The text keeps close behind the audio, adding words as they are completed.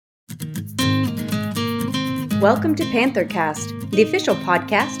Welcome to PantherCast, the official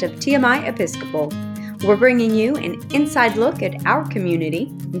podcast of TMI Episcopal. We're bringing you an inside look at our community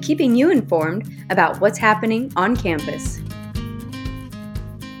and keeping you informed about what's happening on campus.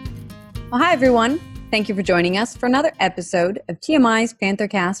 Well, hi, everyone. Thank you for joining us for another episode of TMI's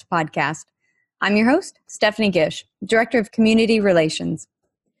PantherCast podcast. I'm your host, Stephanie Gish, Director of Community Relations.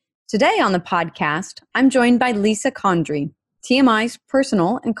 Today on the podcast, I'm joined by Lisa Condry, TMI's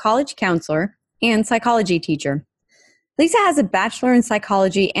personal and college counselor and psychology teacher. Lisa has a bachelor in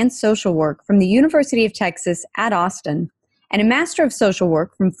psychology and social work from the University of Texas at Austin and a master of social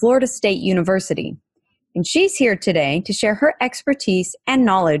work from Florida State University. And she's here today to share her expertise and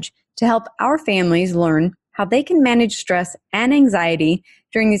knowledge to help our families learn how they can manage stress and anxiety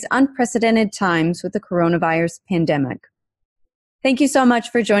during these unprecedented times with the coronavirus pandemic. Thank you so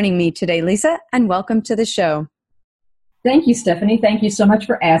much for joining me today, Lisa, and welcome to the show. Thank you, Stephanie. Thank you so much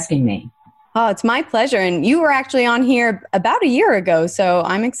for asking me. Oh, it's my pleasure. And you were actually on here about a year ago, so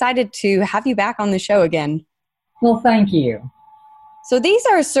I'm excited to have you back on the show again. Well, thank you. So these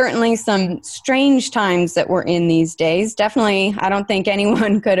are certainly some strange times that we're in these days. Definitely, I don't think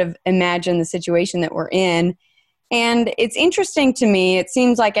anyone could have imagined the situation that we're in. And it's interesting to me, it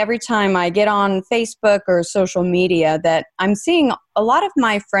seems like every time I get on Facebook or social media that I'm seeing a lot of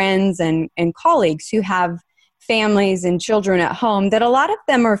my friends and colleagues who have families and children at home, that a lot of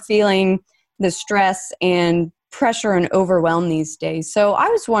them are feeling the stress and pressure and overwhelm these days. So I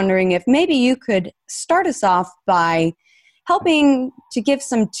was wondering if maybe you could start us off by helping to give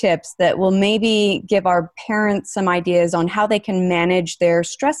some tips that will maybe give our parents some ideas on how they can manage their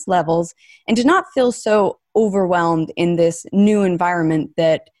stress levels and to not feel so overwhelmed in this new environment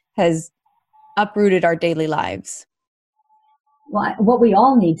that has uprooted our daily lives. Well, what we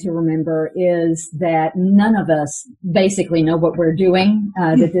all need to remember is that none of us basically know what we're doing,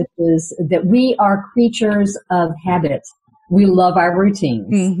 that we are creatures of habit. We love our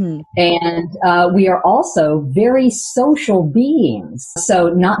routines. Mm-hmm. And we are also very social beings. So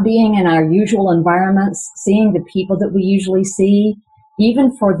not being in our usual environments, seeing the people that we usually see,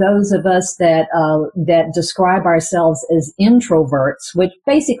 even for those of us that describe ourselves as introverts, which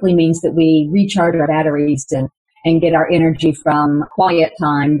basically means that we recharge our batteries and get our energy from quiet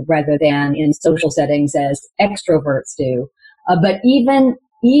time rather than in social settings as extroverts do. But even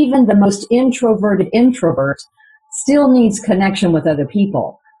the most introverted introvert still needs connection with other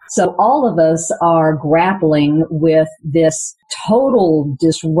people. So all of us are grappling with this total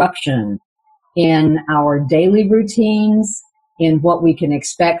disruption in our daily routines, in what we can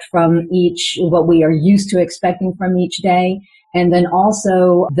expect from what we are used to expecting from each day. And then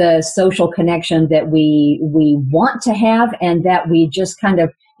also the social connection that we want to have and that we just kind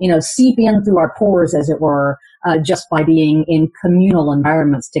of, seep in through our pores, as it were, just by being in communal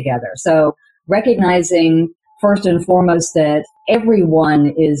environments together. So recognizing first and foremost that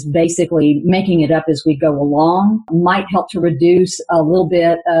everyone is basically making it up as we go along might help to reduce a little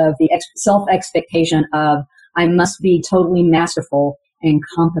bit of the self-expectation of I must be totally masterful and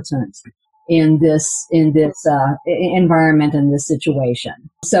competent in this environment and this situation.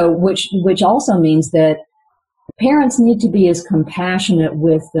 So which also means that parents need to be as compassionate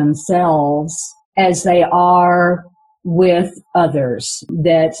with themselves as they are with others.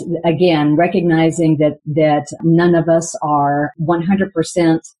 That again, recognizing that none of us are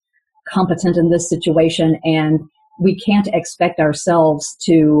 100% competent in this situation, and we can't expect ourselves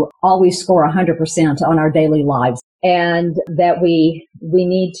to always score 100% on our daily lives. And that we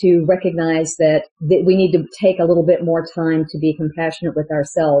need to recognize that we need to take a little bit more time to be compassionate with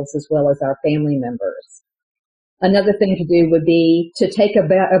ourselves as well as our family members. Another thing to do would be to take a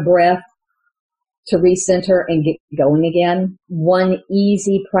breath to recenter and get going again. One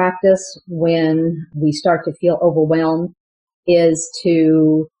easy practice when we start to feel overwhelmed is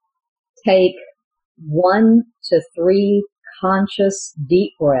to take 1 to 3 conscious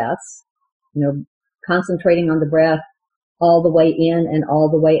deep breaths, concentrating on the breath all the way in and all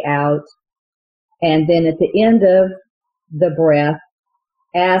the way out. And then at the end of the breath,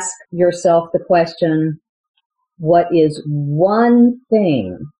 ask yourself the question, what is one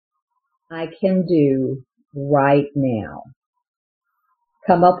thing I can do right now?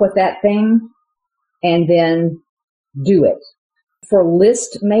 Come up with that thing and then do it. For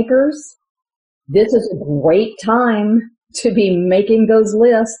list makers, this is a great time to be making those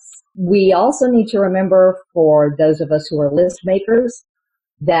lists. We also need to remember, for those of us who are list makers,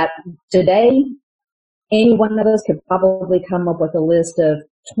 that today, any one of us could probably come up with a list of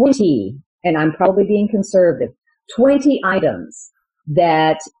 20, and I'm probably being conservative, 20 items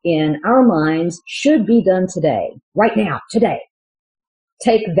that in our minds should be done today, right now, today.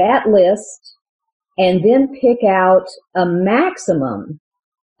 Take that list and then pick out a maximum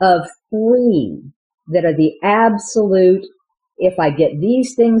of 3 that are the absolute, if I get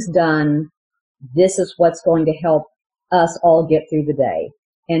these things done, this is what's going to help us all get through the day.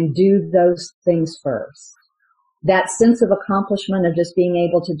 And do those things first. That sense of accomplishment of just being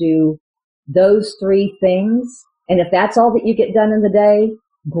able to do those 3 things. And if that's all that you get done in the day,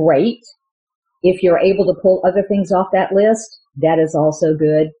 great. If you're able to pull other things off that list, that is also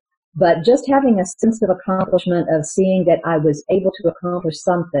good. But just having a sense of accomplishment of seeing that I was able to accomplish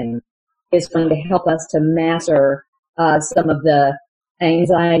something is going to help us to master some of the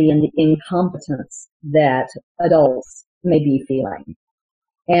anxiety and the incompetence that adults may be feeling.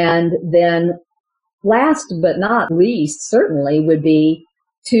 And then last but not least, certainly, would be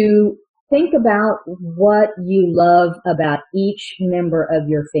to think about what you love about each member of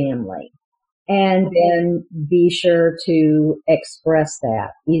your family. And then be sure to express that,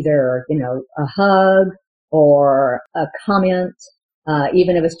 either, a hug or a comment,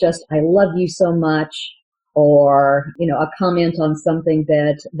 even if it's just, I love you so much, or, a comment on something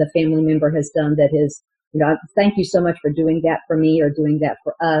that the family member has done that is, thank you so much for doing that for me or doing that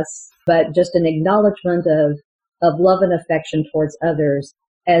for us. But just an acknowledgement of love and affection towards others.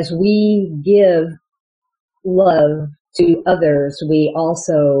 As we give love to others, we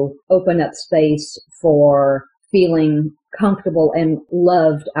also open up space for feeling comfortable and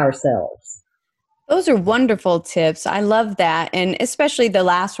loved ourselves. Those are wonderful tips. I love that. And especially the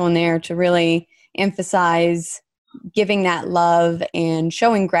last one there, to really emphasize giving that love and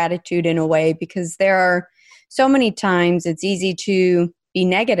showing gratitude in a way, because there are so many times it's easy to be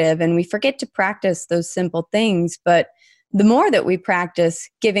negative and we forget to practice those simple things. But the more that we practice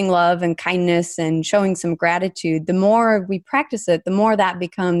giving love and kindness and showing some gratitude, the more we practice it, the more that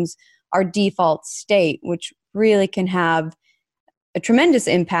becomes our default state, which really can have a tremendous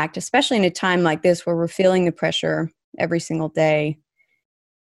impact, especially in a time like this where we're feeling the pressure every single day.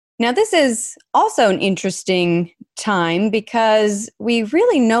 Now, this is also an interesting time because we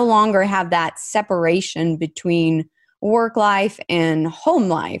really no longer have that separation between work life and home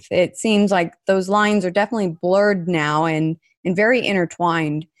life. It seems like those lines are definitely blurred now and very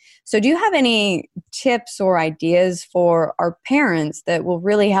intertwined. So do you have any tips or ideas for our parents that will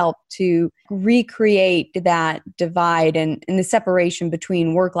really help to recreate that divide and the separation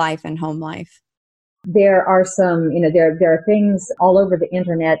between work life and home life? There are some, there are things all over the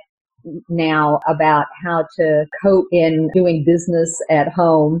internet now about how to cope in doing business at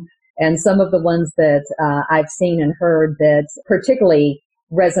home. And some of the ones that I've seen and heard that particularly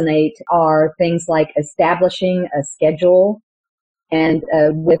resonate are things like establishing a schedule and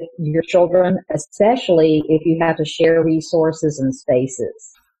with your children, especially if you have to share resources and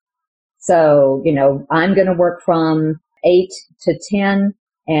spaces. So, I'm going to work from 8 to 10,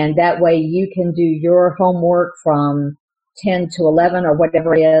 and that way you can do your homework from 10 to 11 or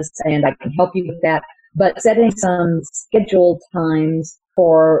whatever it is, and I can help you with that. But setting some scheduled times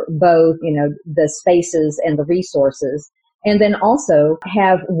for both, the spaces and the resources, and then also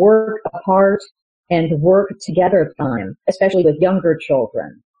have work apart and work together time, especially with younger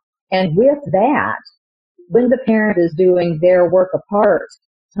children. And with that, when the parent is doing their work apart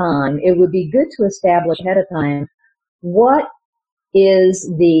time, it would be good to establish ahead of time what is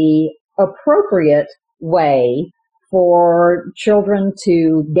the appropriate way for children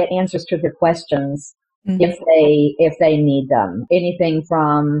to get answers to their questions if they need them. Anything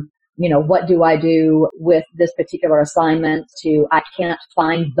from, what do I do with this particular assignment to I can't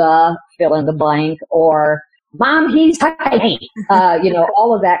find the fill in the blank, or Mom, he's tiny.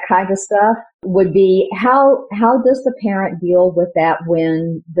 All of that kind of stuff would be how does the parent deal with that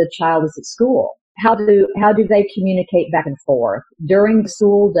when the child is at school? How do they communicate back and forth during the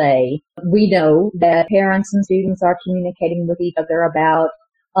school day? We know that parents and students are communicating with each other about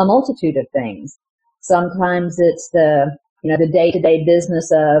a multitude of things. Sometimes it's the day-to-day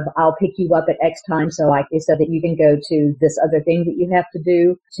business of I'll pick you up at X time so that you can go to this other thing that you have to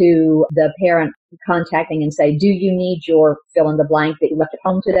do, to the parent contacting and say, do you need your fill in the blank that you left at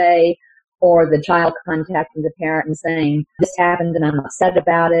home today? Or the child contacting the parent and saying, this happened and I'm upset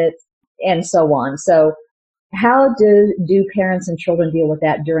about it, and so on. So how do parents and children deal with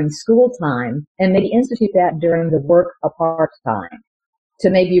that during school time, and maybe institute that during the work apart time to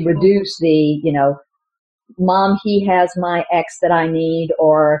maybe reduce the, Mom, he has my X that I need,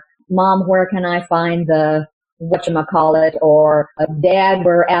 or Mom, where can I find the whatchamacallit, or Dad,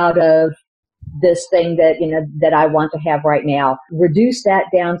 we're out of this thing that I want to have right now. Reduce that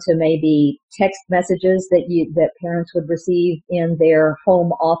down to maybe text messages that parents would receive in their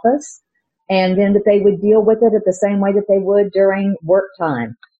home office, and then that they would deal with it at the same way that they would during work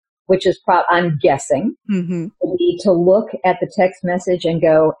time, which is I'm guessing, would be to look at the text message and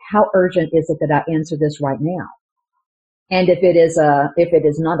go, how urgent is it that I answer this right now? And if it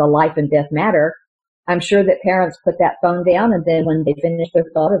is not a life and death matter, I'm sure that parents put that phone down, and then when they finish their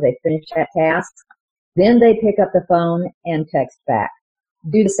thought or they finish that task, then they pick up the phone and text back.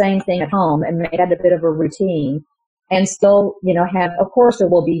 Do the same thing at home and make that a bit of a routine, and still, have, of course, there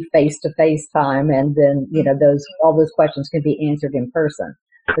will be face-to-face time, and then, all those questions can be answered in person.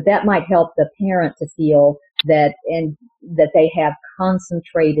 But that might help the parent to feel that they have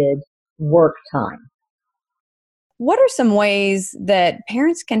concentrated work time. What are some ways that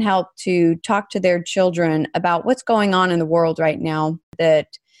parents can help to talk to their children about what's going on in the world right now, that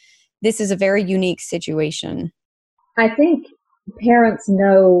this is a very unique situation? I think parents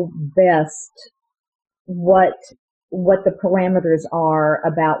know best what the parameters are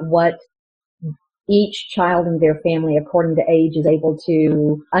about what each child in their family, according to age, is able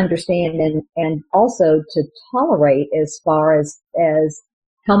to understand and also to tolerate, as far as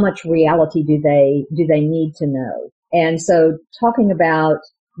how much reality do they need to know. And so talking about,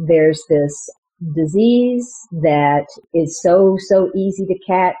 there's this disease that is so easy to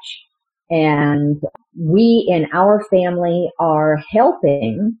catch, and we in our family are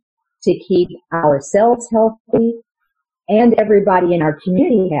helping to keep ourselves healthy and everybody in our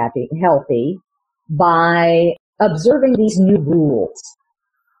community healthy by observing these new rules,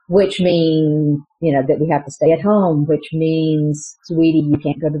 which mean, that we have to stay at home, which means, sweetie, you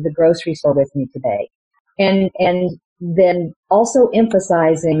can't go to the grocery store with me today. And then also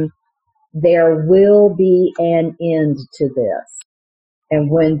emphasizing there will be an end to this. And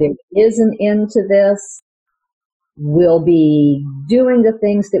when there is an end to this, we'll be doing the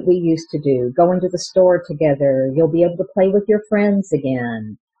things that we used to do, going to the store together. You'll be able to play with your friends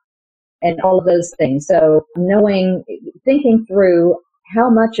again, and all of those things. So thinking through how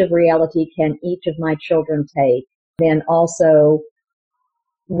much of reality can each of my children take, then also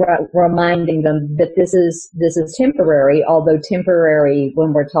reminding them that this is temporary, although temporary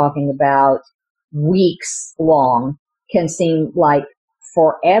when we're talking about weeks long can seem like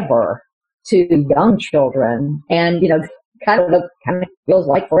forever to young children, and kind of feels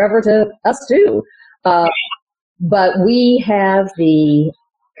like forever to us too. But we have the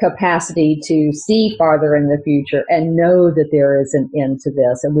capacity to see farther in the future and know that there is an end to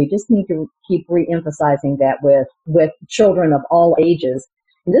this, and we just need to keep re-emphasizing that with children of all ages.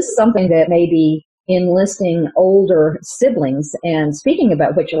 And this is something that maybe enlisting older siblings, and speaking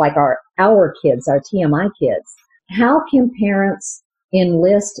about which, like our kids, our TMI kids, how can parents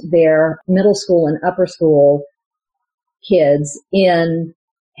enlist their middle school and upper school kids in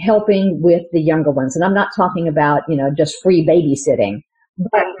helping with the younger ones? And I'm not talking about, just free babysitting,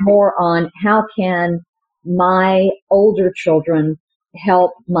 but more on how can my older children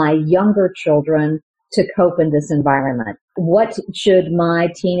help my younger children to cope in this environment? What should my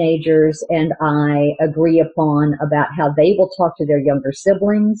teenagers and I agree upon about how they will talk to their younger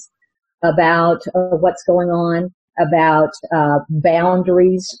siblings about what's going on, about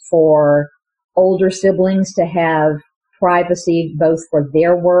boundaries for older siblings to have privacy both for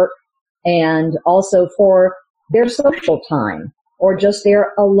their work and also for their social time or just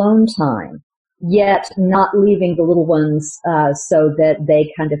their alone time, yet not leaving the little ones so that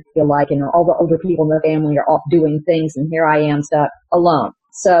they kind of feel like, all the older people in the family are off doing things and here I am stuck alone.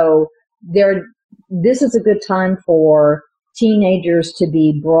 So this is a good time for teenagers to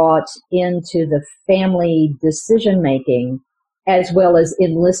be brought into the family decision making, as well as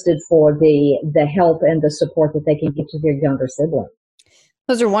enlisted for the help and the support that they can give to their younger siblings.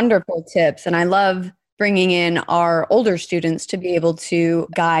 Those are wonderful tips. And I love bringing in our older students to be able to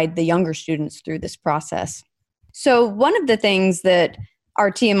guide the younger students through this process. So one of the things that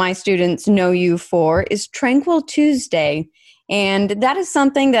our TMI students know you for is Tranquil Tuesday. And that is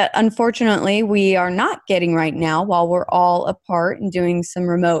something that unfortunately we are not getting right now while we're all apart and doing some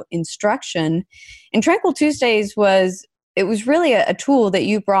remote instruction. And Tranquil Tuesdays was really a tool that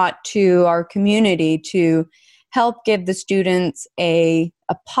you brought to our community to help give the students a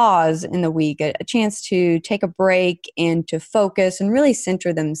pause in the week, a chance to take a break and to focus and really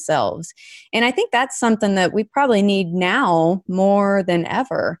center themselves. And I think that's something that we probably need now more than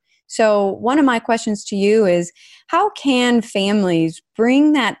ever. So one of my questions to you is, how can families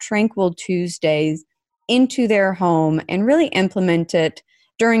bring that Tranquil Tuesdays into their home and really implement it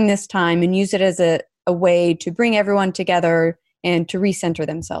during this time and use it as a way to bring everyone together and to recenter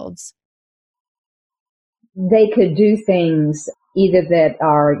themselves? They could do things either that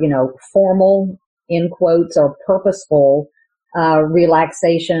are, formal, in quotes, or purposeful,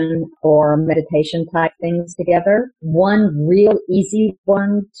 relaxation or meditation type things together. One real easy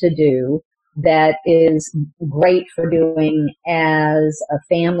one to do that is great for doing as a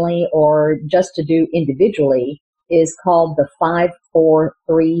family or just to do individually is called the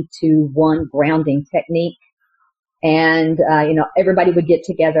 5-4-3-2-1 grounding technique. And, everybody would get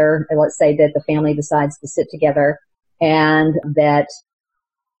together. And let's say that the family decides to sit together and that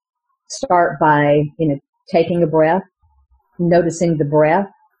start by, taking a breath, noticing the breath,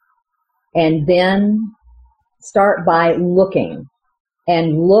 and then start by looking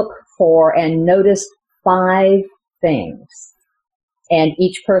and look for and notice 5 things. And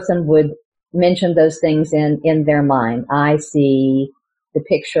each person would mention those things in their mind. I see the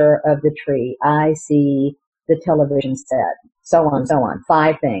picture of the tree. I see the television set, so on,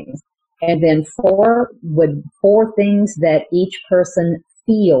 5 things. And then 4 things that each person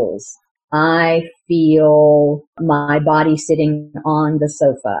feels. I feel my body sitting on the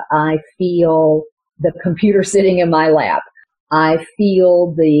sofa. I feel the computer sitting in my lap. I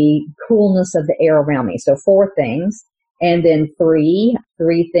feel the coolness of the air around me. So 4 things. And then 3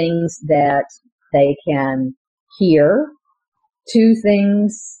 things that they can hear. 2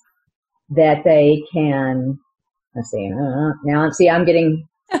 things that they can, I'm getting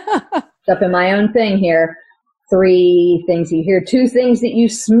up in my own thing here. 3 things you hear, 2 things that you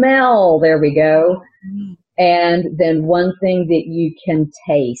smell. There we go. And then 1 thing that you can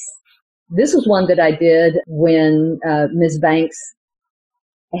taste. This was one that I did when Ms. Banks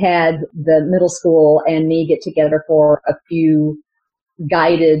had the middle school and me get together for a few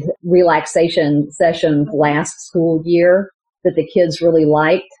guided relaxation sessions last school year that the kids really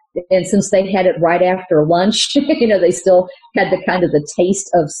liked. And since they had it right after lunch, they still had the kind of the taste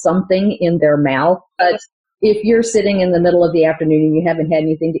of something in their mouth. But if you're sitting in the middle of the afternoon and you haven't had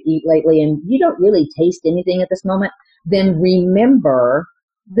anything to eat lately and you don't really taste anything at this moment, then remember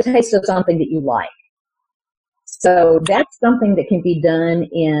the taste of something that you like. So that's something that can be done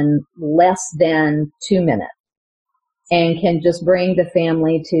in less than 2 minutes and can just bring the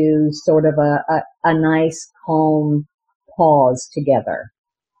family to sort of a nice, calm pause together.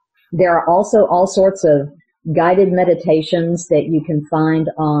 There are also all sorts of guided meditations that you can find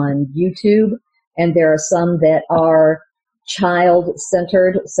on YouTube, and there are some that are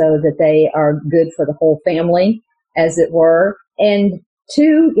child-centered so that they are good for the whole family, as it were. And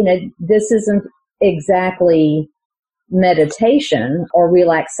 2, this isn't exactly meditation or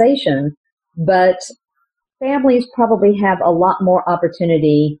relaxation, but families probably have a lot more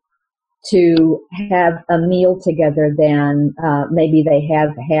opportunity to have a meal together than maybe they have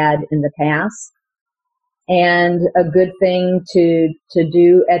had in the past. And a good thing to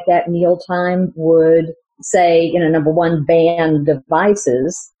do at that mealtime would say, number 1, ban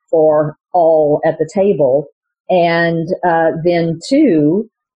devices for all at the table. And then 2,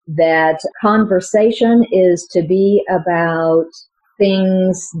 that conversation is to be about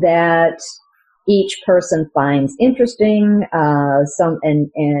things that each person finds interesting, something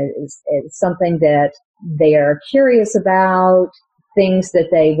that they are curious about, things that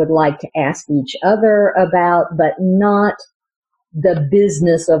they would like to ask each other about, but not the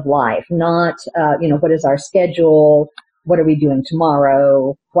business of life, not, what is our schedule? What are we doing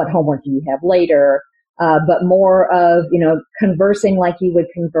tomorrow? What homework do you have later? But more of, conversing like you would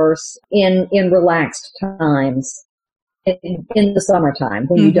converse in relaxed times in the summertime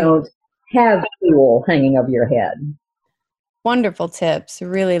when you don't have fuel hanging over your head. Wonderful tips.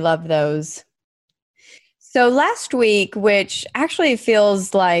 Really love those. So last week, which actually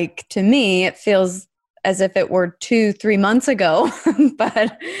feels like, to me, it feels as if it were 2-3 months ago,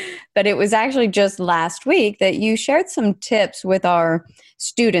 but it was actually just last week that you shared some tips with our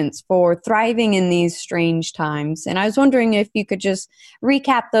students for thriving in these strange times. And I was wondering if you could just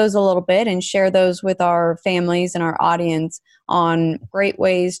recap those a little bit and share those with our families and our audience on great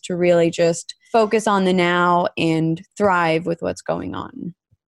ways to really just focus on the now and thrive with what's going on.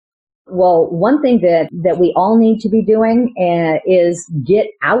 Well, one thing that we all need to be doing is get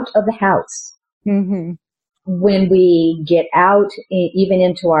out of the house. Mm-hmm. When we get out, even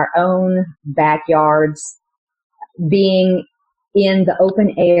into our own backyards, being in the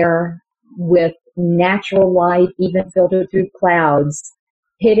open air with natural light, even filtered through clouds,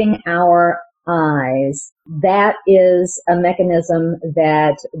 hitting our eyes, that is a mechanism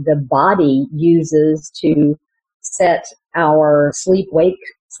that the body uses to set our sleep-wake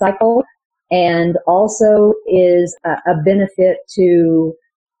cycle, and also is a benefit to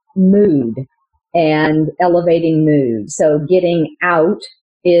mood and elevating mood. So getting out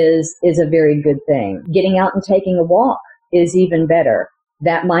is a very good thing. Getting out and taking a walk is even better.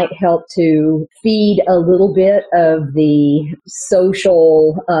 that might help to feed a little bit of the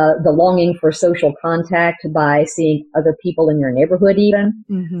the longing for social contact by seeing other people in your neighborhood even.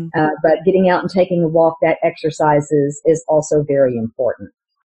 Mm-hmm. But getting out and taking a walk, that exercise is also very important.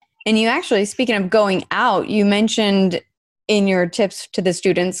 And you actually, speaking of going out, you mentioned in your tips to the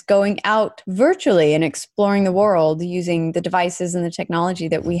students, going out virtually and exploring the world using the devices and the technology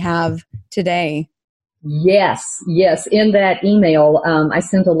that we have today. Yes. In that email, I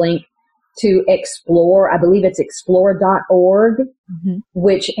sent a link to Explore. I believe it's explore.org, mm-hmm.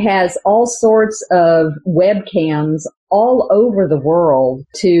 which has all sorts of webcams all over the world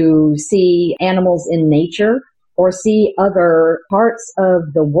to see animals in nature or see other parts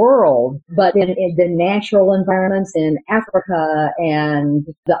of the world, but in the natural environments in Africa and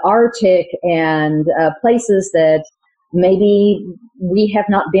the Arctic and places that maybe we have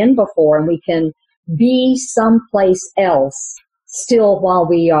not been before, and we can be someplace else still while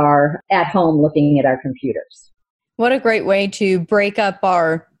we are at home looking at our computers. What a great way to break up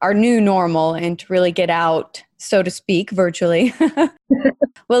our new normal and to really get out, so to speak, virtually.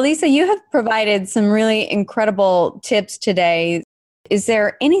 Well, Lisa, you have provided some really incredible tips today. Is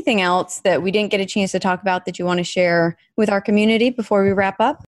there anything else that we didn't get a chance to talk about that you want to share with our community before we wrap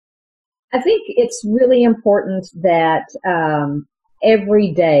up? I think it's really important that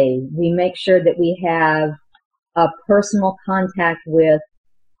every day we make sure that we have a personal contact with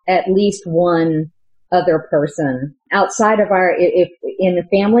at least one other person outside of if in the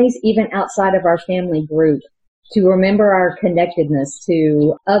families, even outside of our family group, to remember our connectedness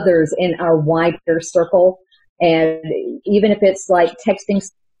to others in our wider circle. And even if it's like texting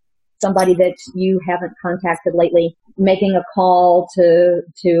somebody that you haven't contacted lately, making a call to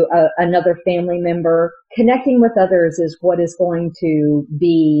another family member, connecting with others is what is going to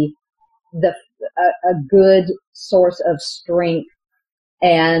be a good source of strength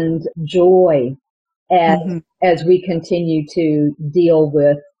and joy as we continue to deal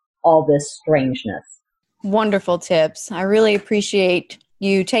with all this strangeness. Wonderful tips. I really appreciate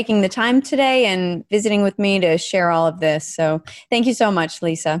you taking the time today and visiting with me to share all of this. So thank you so much,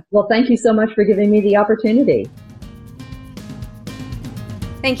 Lisa. Well, thank you so much for giving me the opportunity.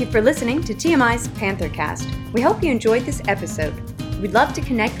 Thank you for listening to TMI's PantherCast. We hope you enjoyed this episode. We'd love to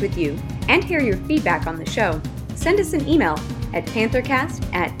connect with you and hear your feedback on the show. Send us an email at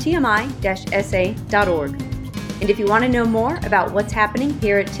panthercast@tmi-sa.org. And if you want to know more about what's happening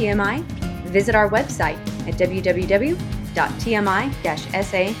here at TMI, visit our website at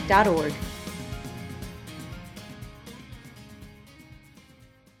www.tmi-sa.org.